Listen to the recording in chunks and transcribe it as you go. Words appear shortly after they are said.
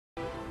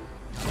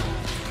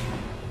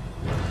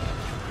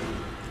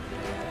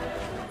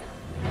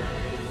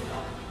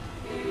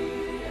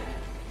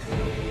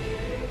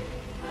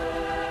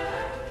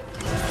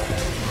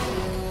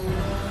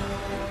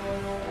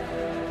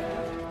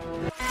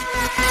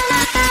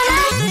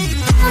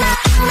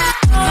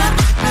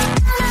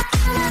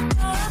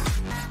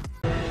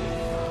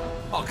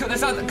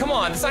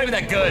on, it's not even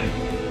that good.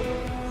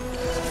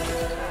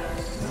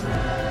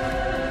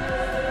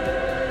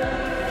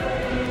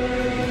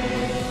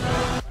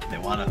 They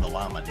wanted the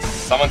llama, dude.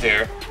 Someone's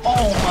here.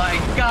 Oh my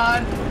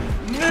god!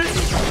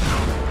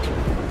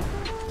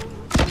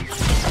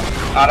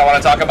 I don't want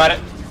to talk about it.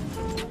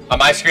 On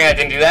my screen, I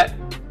didn't do that.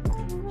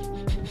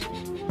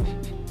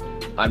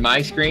 On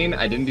my screen,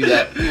 I didn't do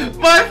that.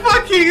 My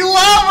fucking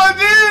llama,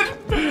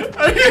 dude!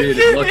 Are you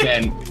Dude, look,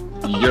 and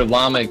your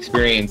llama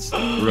experience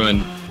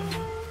ruined.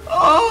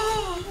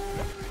 Oh!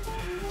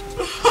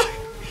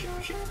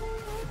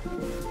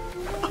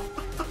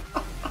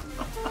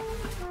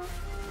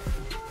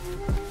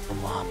 The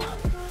llama.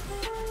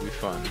 It'll be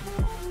fun.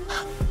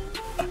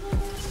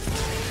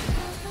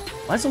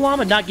 Why does the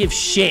llama not give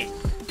shit?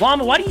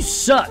 Llama, why do you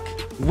suck?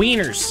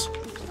 Wieners.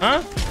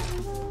 Huh?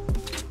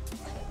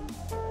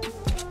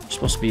 You're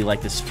supposed to be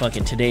like this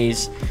fucking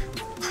today's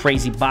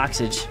crazy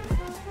boxage.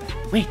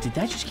 Wait, did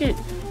that just get...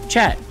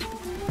 Chat.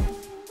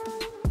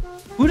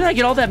 Who did I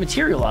get all that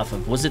material off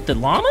of? Was it the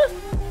llama?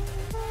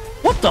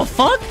 What the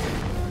fuck?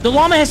 The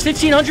llama has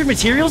 1,500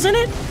 materials in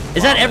it?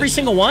 Is that every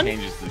single one?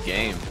 Changes the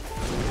game.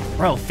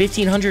 Bro,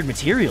 1,500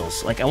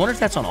 materials. Like, I wonder if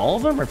that's on all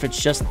of them or if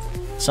it's just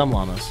some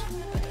llamas.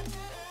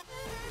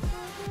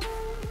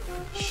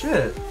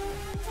 Shit.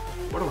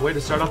 What a way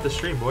to start off the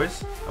stream,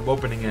 boys. I'm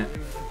opening it.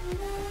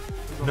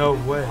 No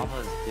way.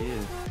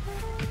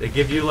 They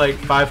give you like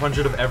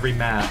 500 of every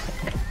map.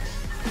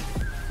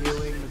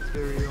 Healing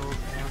materials,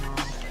 ammo.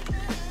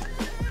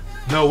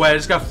 No way,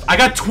 I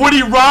got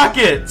 20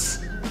 rockets!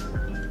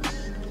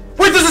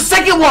 Wait, there's a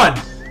second one!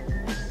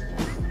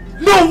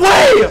 No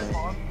way!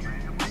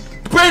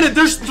 Brandon,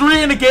 there's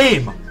 3 in a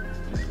game.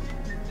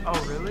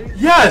 Oh, really?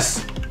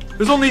 Yes!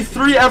 There's only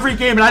 3 every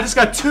game and I just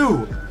got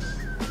 2.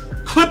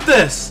 Clip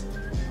this!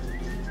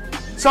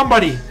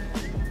 Somebody!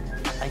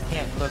 I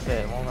can't clip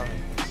it. Won't let me.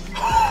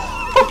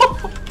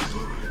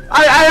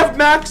 I have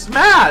max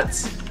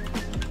mats!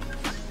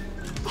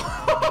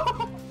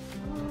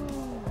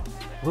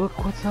 Look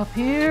what's up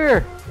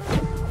here!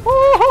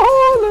 Oh,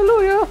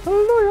 hallelujah,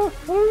 hallelujah,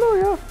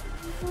 hallelujah,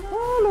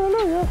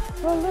 hallelujah,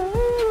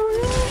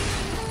 hallelujah.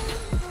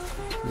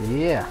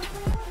 Yeah.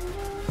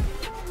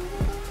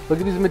 Look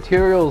at these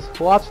materials.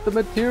 Watch the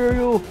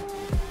material.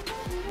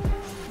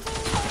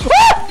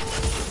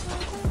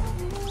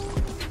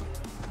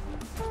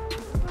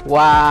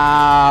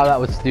 Wow, that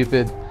was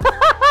stupid.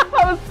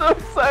 I was so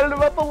excited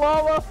about the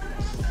llama.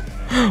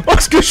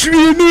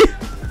 me.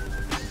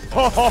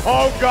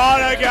 Oh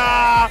god,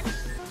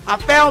 I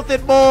found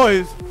it,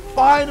 boys.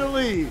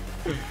 Finally.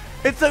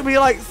 It took me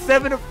like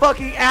 7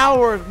 fucking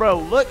hours, bro.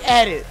 Look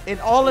at it in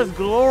all its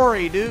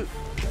glory, dude.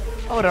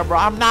 Hold up, bro.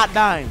 I'm not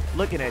dying.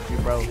 Looking at you,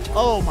 bro.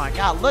 Oh my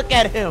god, look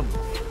at him.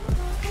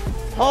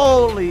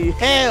 Holy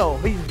hell,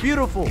 he's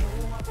beautiful.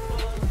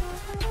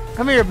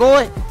 Come here,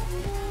 boy.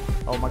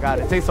 Oh my god,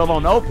 it takes so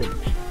long to open.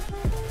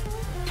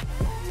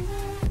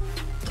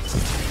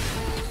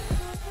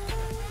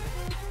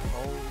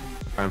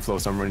 Iron flow,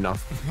 so I'm running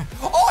off.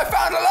 Oh, I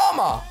found a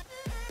llama!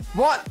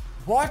 What?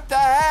 What the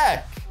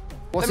heck?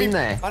 What's in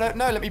there? I don't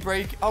know. Let me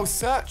break. Oh,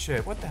 search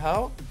it. What the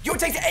hell? It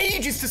takes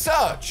ages to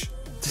search.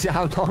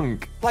 How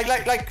long?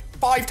 Like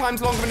 5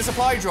 times longer than a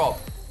supply drop.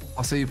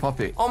 I'll see you pop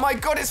it. Oh my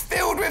god, it's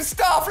filled with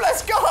stuff.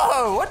 Let's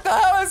go. What the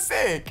hell? That's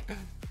sick.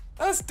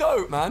 That's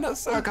dope, man.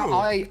 That's so Look, cool.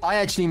 I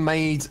actually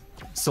made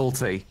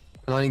salty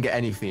and I didn't get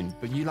anything,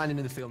 but you landing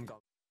in the film got